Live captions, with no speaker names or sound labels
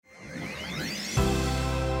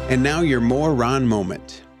And now your More Ron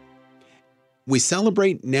moment. We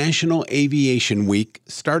celebrate National Aviation Week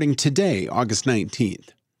starting today, August 19th.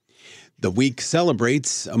 The week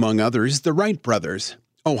celebrates, among others, the Wright brothers,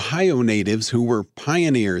 Ohio natives who were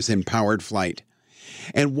pioneers in powered flight.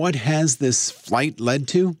 And what has this flight led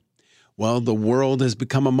to? Well, the world has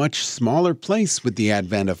become a much smaller place with the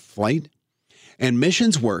advent of flight. And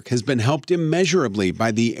missions work has been helped immeasurably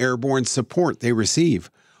by the airborne support they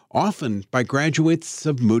receive, often by graduates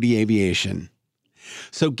of Moody Aviation.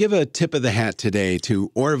 So give a tip of the hat today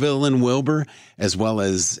to Orville and Wilbur, as well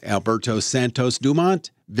as Alberto Santos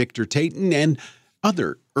Dumont, Victor Tayton, and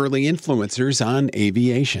other early influencers on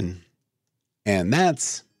aviation. And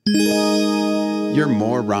that's your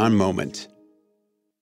More Ron moment.